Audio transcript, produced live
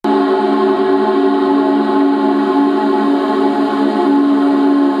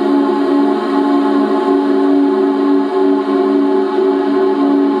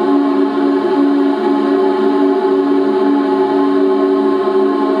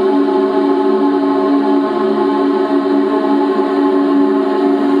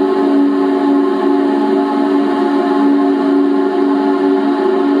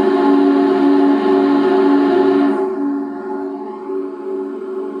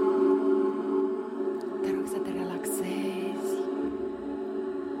rog să te relaxezi.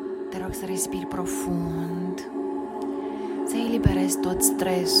 Te rog să respiri profund, să eliberezi tot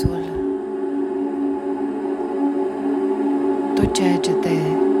stresul, tot ceea ce te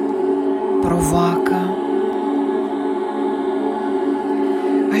provoacă.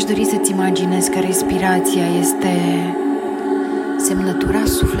 Aș dori să-ți imaginezi că respirația este semnătura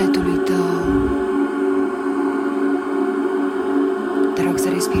sufletului tău. Te rog să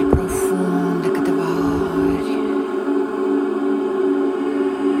respiri profund de câteva ori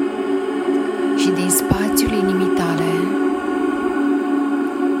și din spațiul inimii tale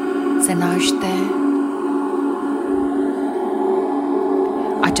se naște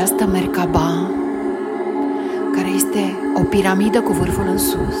această Merkaba, care este o piramidă cu vârful în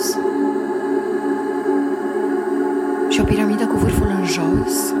sus și o piramidă cu vârful în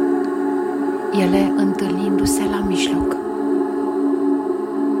jos, ele întâlnindu-se la mijloc.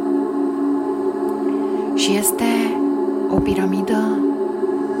 Și este o piramidă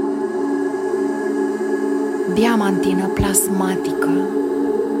diamantină plasmatică,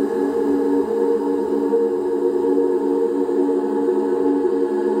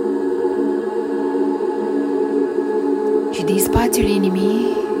 și din spațiul inimii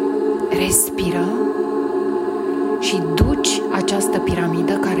respiră și duci această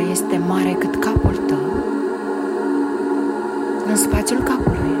piramidă, care este mare cât capul tău, în spațiul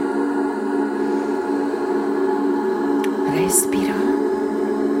capului. Respira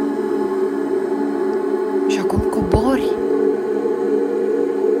și acum cobori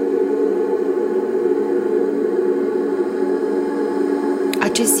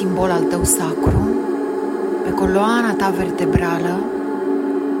acest simbol al tău sacru pe coloana ta vertebrală,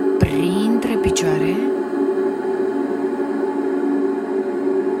 printre picioare,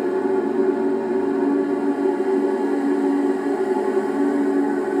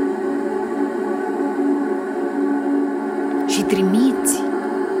 și trimiți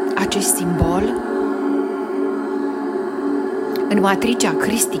acest simbol în matricea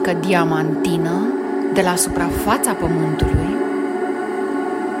cristică diamantină de la suprafața Pământului,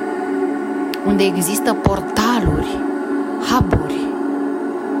 unde există portaluri, hub-uri,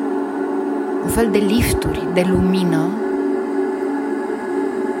 un fel de lifturi de lumină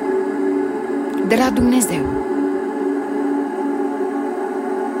de la Dumnezeu.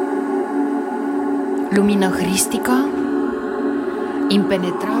 Lumină hristică,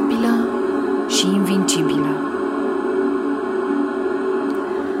 impenetrabilă și invincibilă.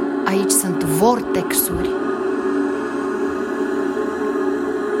 Aici sunt vortexuri,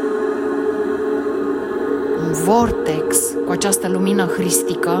 un vortex cu această lumină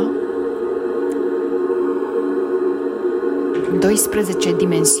hristică,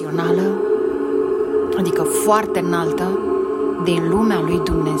 12-dimensională, adică foarte înaltă, din lumea lui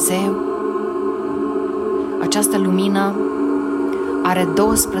Dumnezeu. Această lumină are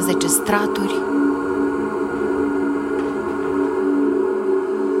 12 straturi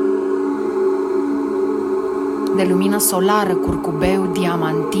de lumină solară, curcubeu,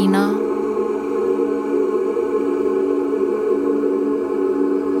 diamantină,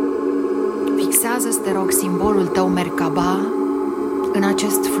 fixează, te rog, simbolul tău Merkaba în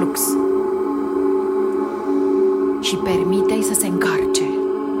acest flux și permite-i să se încarce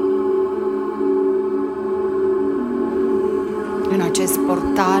în acest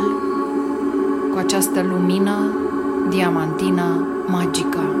portal cu această lumină diamantină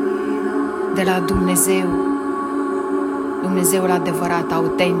magică de la Dumnezeu, Dumnezeul adevărat,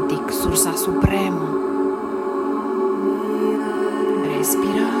 autentic, sursa supremă.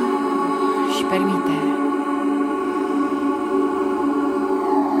 Respira și permite.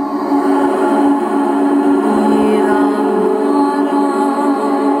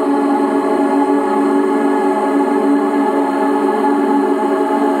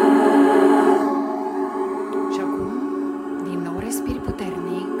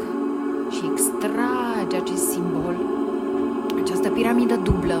 Piramidă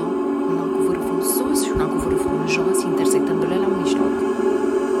dublă, una cu vârful în sus și una cu vârful în jos, intersectându-le la mijloc.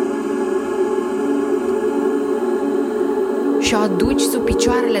 Și o aduci sub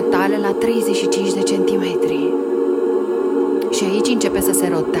picioarele tale la 35 de centimetri. Și aici începe să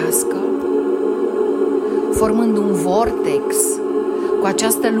se rotească, formând un vortex cu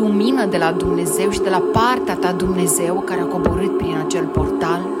această lumină de la Dumnezeu și de la partea ta Dumnezeu, care a coborât prin acel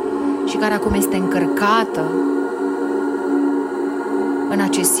portal și care acum este încărcată în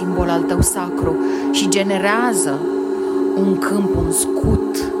acest simbol al tău sacru și generează un câmp, un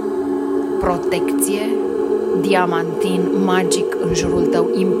scut, protecție, diamantin, magic în jurul tău,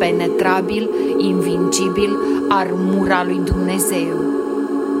 impenetrabil, invincibil, armura lui Dumnezeu.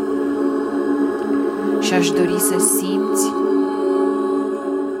 Și Și aș dori să simți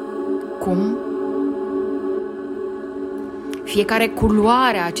cum fiecare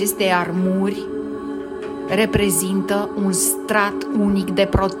culoare a acestei armuri reprezintă un strat unic de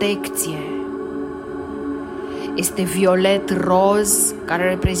protecție. Este violet-roz, care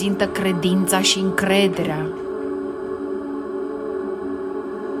reprezintă credința și încrederea.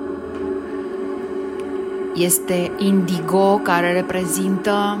 Este indigo, care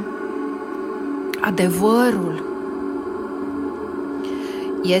reprezintă adevărul.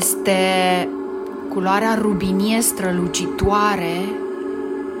 Este culoarea rubinie strălucitoare,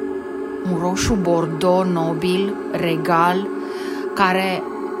 un roșu bordeaux nobil, regal, care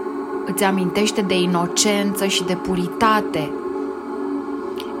îți amintește de inocență și de puritate.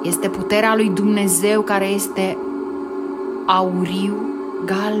 Este puterea lui Dumnezeu, care este auriu,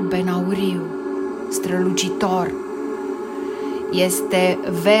 galben auriu, strălucitor. Este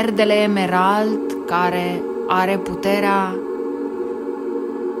verdele emerald, care are puterea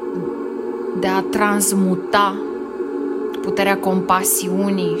de a transmuta, puterea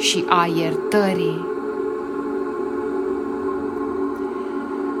compasiunii și a iertării.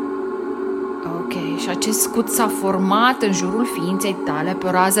 Ok, și acest scut s-a format în jurul ființei tale pe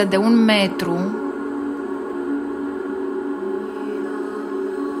o rază de 1 metru.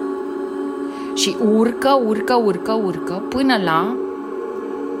 Și urcă până la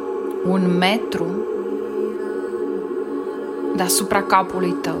 1 metru deasupra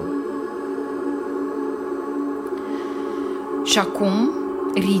capului tău. Și acum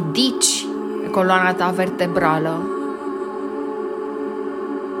ridici coloana ta vertebrală,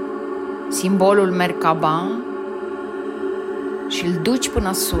 simbolul Merkaba, și îl duci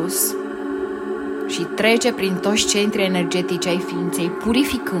până sus și trece prin toți centrii energetici ai ființei,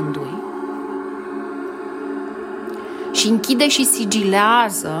 purificându-i. Și închide și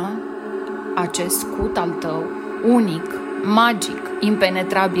sigilează acest scut al tău, unic, magic,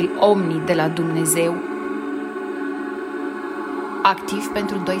 impenetrabil, omni de la Dumnezeu, activ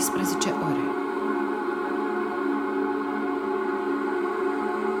pentru 12 ore.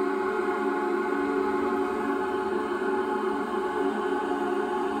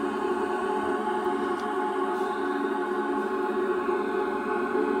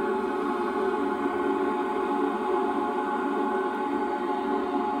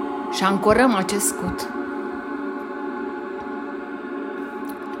 Și ancorăm acest scut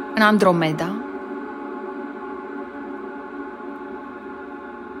în Andromeda,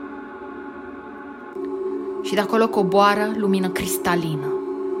 și de acolo coboară lumină cristalină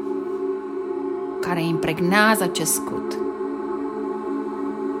care impregnează acest scut.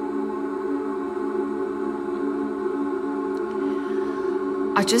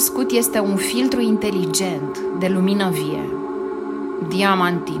 Acest scut este un filtru inteligent de lumină vie,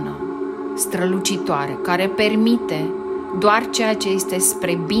 diamantină, strălucitoare, care permite doar ceea ce este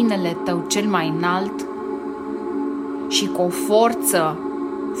spre binele tău cel mai înalt și cu o forță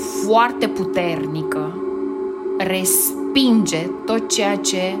foarte puternică respinge tot ceea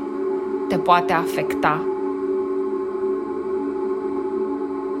ce te poate afecta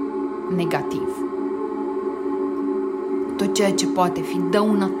negativ, tot ceea ce poate fi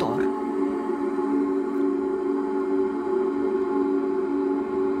dăunător.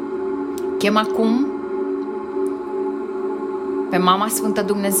 Chem acum pe Mama Sfântă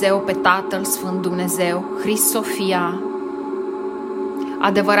Dumnezeu, pe Tatăl Sfânt Dumnezeu, Hrist Sofia,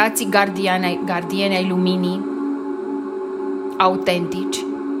 adevărații gardieni ai luminii autentici,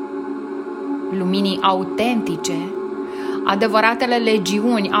 luminii autentice, adevăratele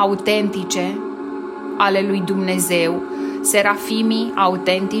legiuni autentice ale lui Dumnezeu, serafimii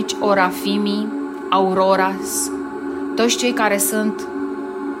autentici, orafimii, auroras, toți cei care sunt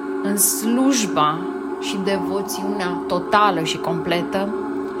în slujba și devoțiunea totală și completă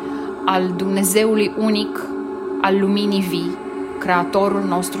al Dumnezeului unic, al luminii vii, Creatorul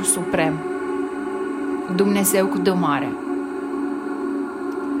nostru suprem, Dumnezeu cu D mare.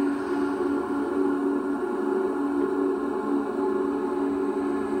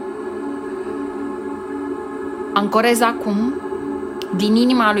 Ancorez acum din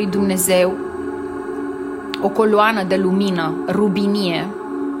inima lui Dumnezeu o coloană de lumină rubinie,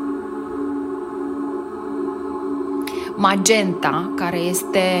 magenta, care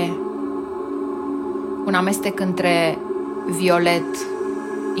este un amestec între violet,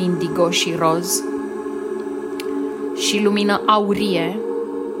 indigo și roz, și lumină aurie.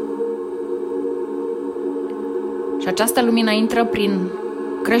 Și această lumină intră prin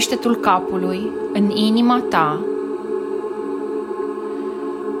creștetul capului în inima ta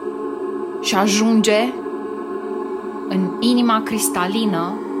și ajunge în inima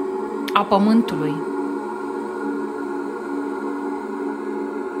cristalină a Pământului,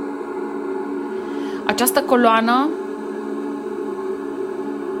 Această coloană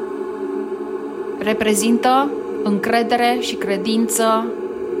reprezintă încredere și credință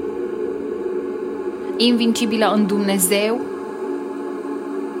invincibilă în Dumnezeu,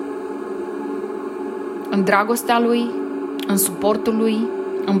 în dragostea Lui, în suportul Lui,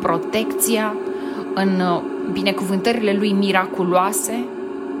 în protecția, în binecuvântările Lui miraculoase,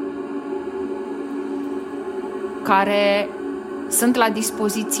 care sunt la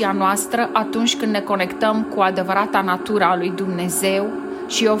dispoziția noastră atunci când ne conectăm cu adevărata natura a lui Dumnezeu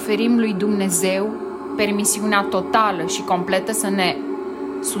și oferim lui Dumnezeu permisiunea totală și completă să ne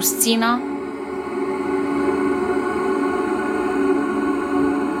susțină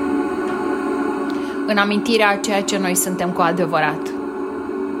în amintirea a ceea ce noi suntem cu adevărat.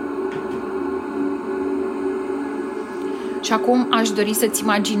 Și acum aș dori să-ți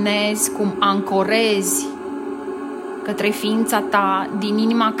imaginezi cum ancorezi către ființa ta din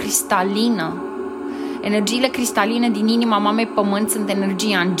inima cristalină. Energiile cristaline din inima Mamei Pământ sunt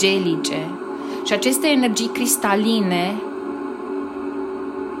energii angelice. Și aceste energii cristaline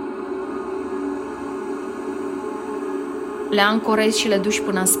le ancorezi și le duci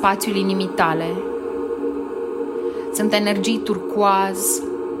până în spațiul inimii tale. Sunt energii turcoaz,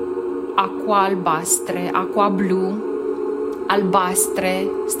 aqua albastre, aqua blue, albastre,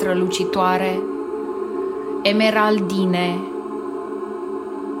 strălucitoare, emeraldine,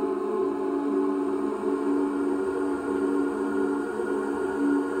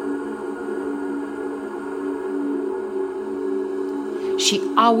 și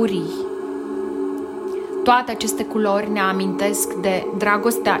aurii. Toate aceste culori ne amintesc de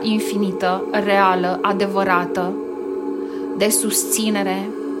dragostea infinită, reală, adevărată, de susținere,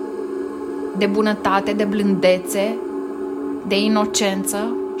 de bunătate, de blândețe, de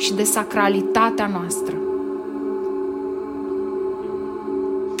inocență și de sacralitatea noastră.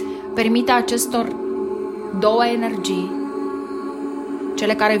 Permite acestor două energii,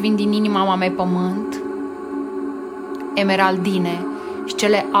 cele care vin din inima Mamei Pământ, emeraldine, și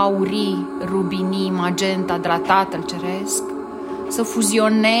cele aurii, rubinii, magenta de la Tatăl Ceresc, să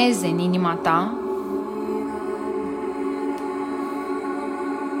fuzioneze în inima ta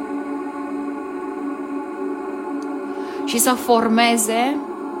și să formeze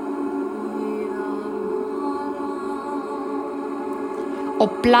o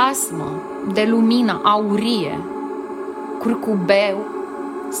plasmă de lumină aurie, curcubeu,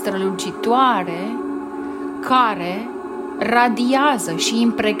 strălucitoare, care radiază și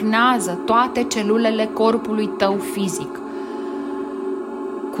impregnează toate celulele corpului tău fizic,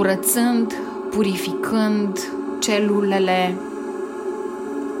 curățând, purificând celulele,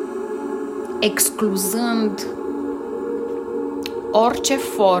 excluzând orice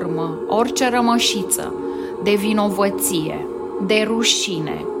formă, orice rămășiță de vinovăție, de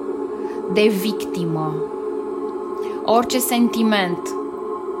rușine, de victimă, orice sentiment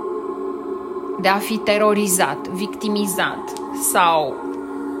de a fi terorizat, victimizat sau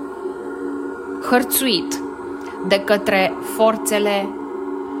hărțuit de către forțele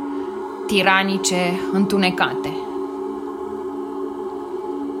tiranice întunecate.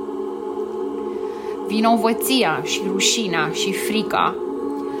 Vinovăția și rușinea și frica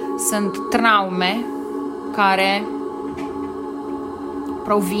sunt traume care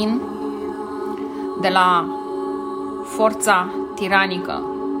provin de la forța tiranică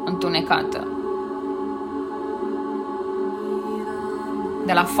întunecată,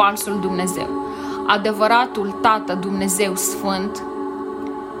 de la falsul Dumnezeu. Adevăratul Tată Dumnezeu Sfânt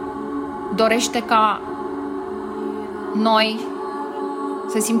dorește ca noi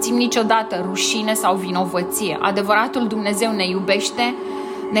să simțim niciodată rușine sau vinovăție. Adevăratul Dumnezeu ne iubește,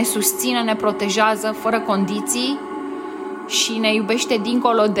 ne susține, ne protejează fără condiții și ne iubește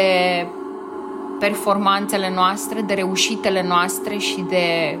dincolo de performanțele noastre, de reușitele noastre și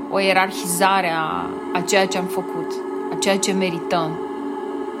de o ierarhizare a ceea ce am făcut, a ceea ce merităm.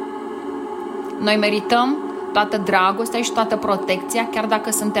 Noi merităm toată dragostea și toată protecția, chiar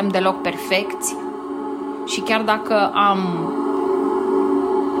dacă suntem deloc perfecți și chiar dacă am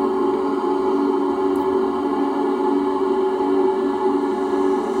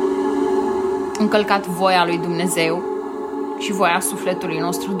încălcat voia lui Dumnezeu și voia sufletului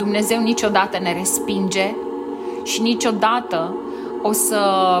nostru. Dumnezeu niciodată ne respinge și niciodată o să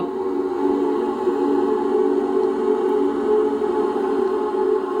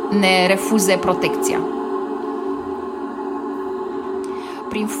ne refuze protecția.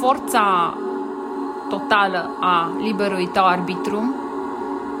 Prin forța totală a liberului tău arbitru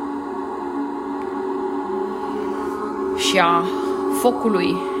și a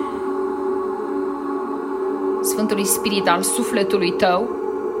focului Sfântului Spirit al sufletului tău,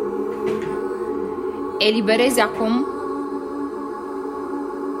 eliberezi acum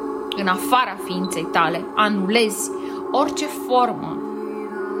în afara ființei tale, anulezi orice formă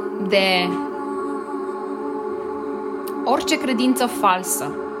de orice credință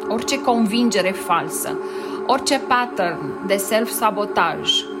falsă, orice convingere falsă, orice pattern de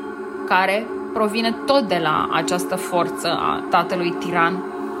self-sabotaj care provine tot de la această forță a tatălui tiran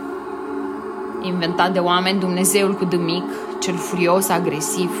inventat de oameni, Dumnezeul cu D mic, cel furios,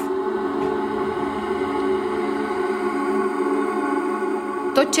 agresiv.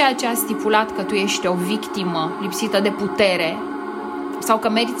 Tot ceea ce a stipulat că tu ești o victimă lipsită de putere sau că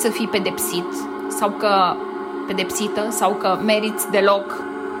meriți să fii pedepsit sau că meriți deloc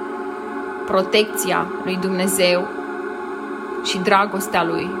protecția lui Dumnezeu și dragostea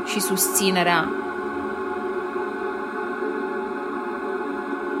lui și susținerea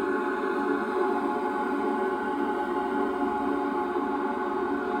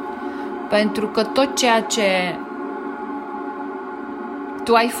pentru că tot ceea ce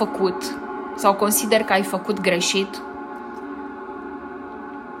tu ai făcut sau consideri că ai făcut greșit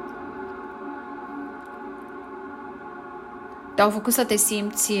te-au făcut să te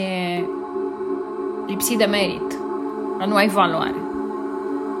simți lipsit de merit, că nu ai valoare,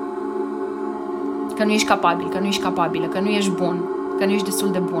 că nu ești capabil, că nu ești capabilă, că nu ești bun, că nu ești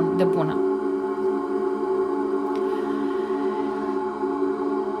destul de bun, de bună.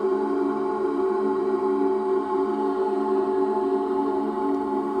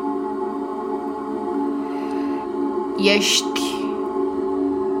 Ești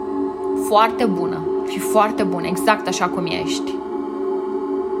foarte bună și foarte bun, exact așa cum ești.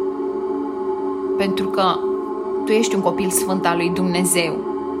 Pentru că tu ești un copil sfânt al lui Dumnezeu.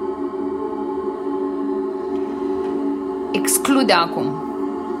 Exclude acum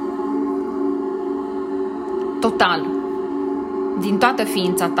total din toată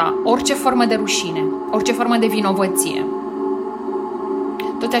ființa ta orice formă de rușine, orice formă de vinovăție,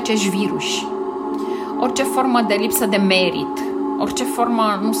 toți acești viruși, orice formă de lipsă de merit, orice formă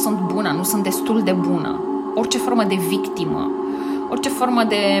nu sunt bună, nu sunt destul de bună, orice formă de victimă, orice formă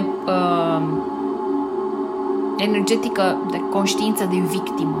de energetică, de conștiință de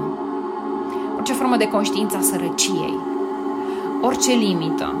victimă, orice formă de conștiință a sărăciei, orice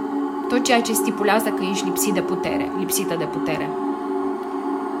limită, tot ceea ce stipulează că ești lipsit de putere, lipsită de putere.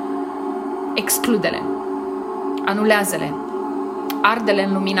 Exclude-le, anulează-le, arde-le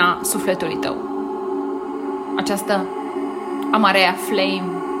în lumina sufletului tău. Această amarea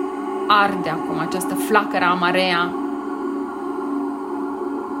flame arde acum, această flacără amarea.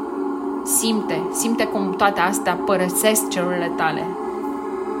 Simte cum toate astea părăsesc celulele tale.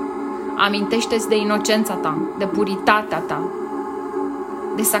 Amintește-ți de inocența ta, de puritatea ta,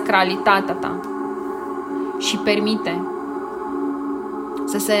 de sacralitatea ta și permite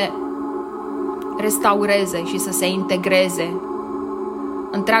să se restaureze și să se integreze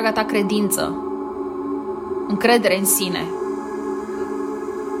întreaga ta credință, încredere în sine,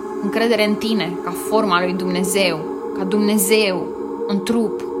 încredere în tine ca forma lui Dumnezeu, ca Dumnezeu în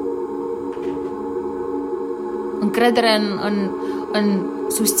trup, încredere în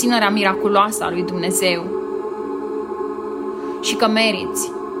susținerea miraculoasă a lui Dumnezeu și că meriți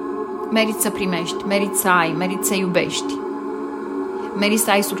să primești, meriți să ai, meriți să iubești, meriți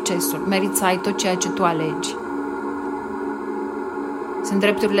să ai succesul, meriți să ai tot ceea ce tu alegi. Sunt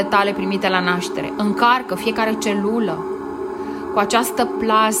drepturile tale primite la naștere. Încarcă fiecare celulă cu această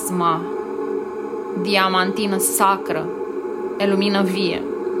plasma diamantină sacră de lumină vie.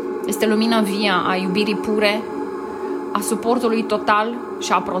 Este lumină vie a iubirii pure, a suportului total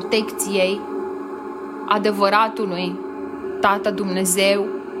și a protecției adevăratului Tată Dumnezeu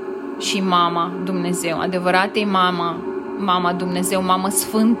și Mama Dumnezeu. Adevăratei Mama Dumnezeu, Mamă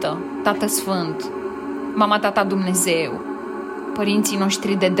Sfântă, Tată Sfânt, Mama Tata Dumnezeu, părinții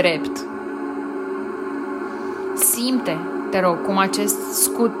noștri de drept. Simte, te rog, cum acest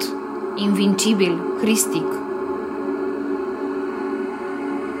scut invincibil, cristic,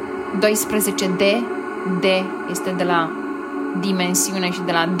 12D, D este de la dimensiune și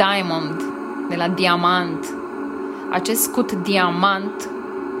de la diamond, de la diamant. Acest scut diamant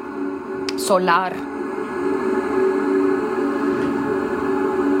solar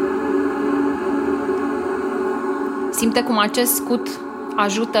simte cum acest scut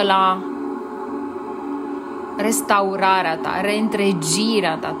ajută la restaurarea ta,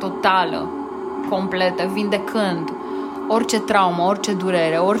 reîntregirea ta totală, completă, vindecând orice traumă, orice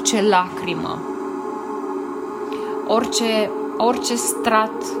durere, orice lacrimă, orice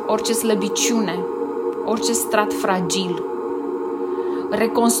strat, orice slăbiciune, orice strat fragil.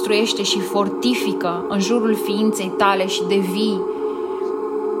 Reconstruiește și fortifică în jurul ființei tale și devii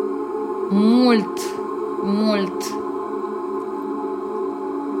mult mult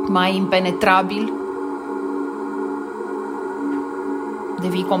mai impenetrabil,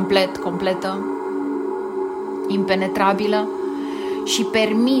 devii completă, impenetrabilă și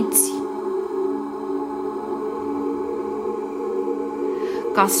permiți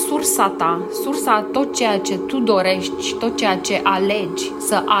ca sursa ta, sursa tot ceea ce tu dorești și tot ceea ce alegi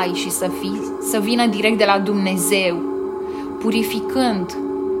să ai și să fii, să vină direct de la Dumnezeu, purificând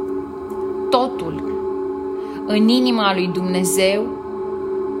totul în inima lui Dumnezeu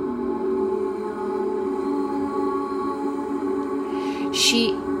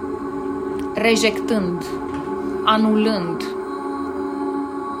și rejectând, anulând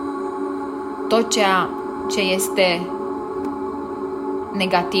tot ceea ce este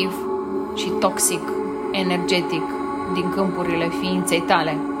negativ și toxic, energetic din câmpurile ființei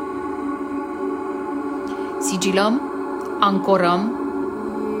tale. Sigilăm, ancorăm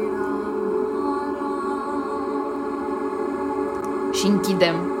și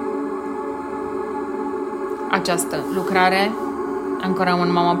închidem această lucrare. Ancorăm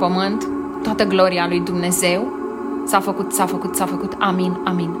în Mama Pământ, toată gloria lui Dumnezeu. S-a făcut. Amin,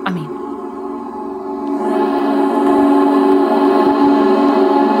 amin, amin.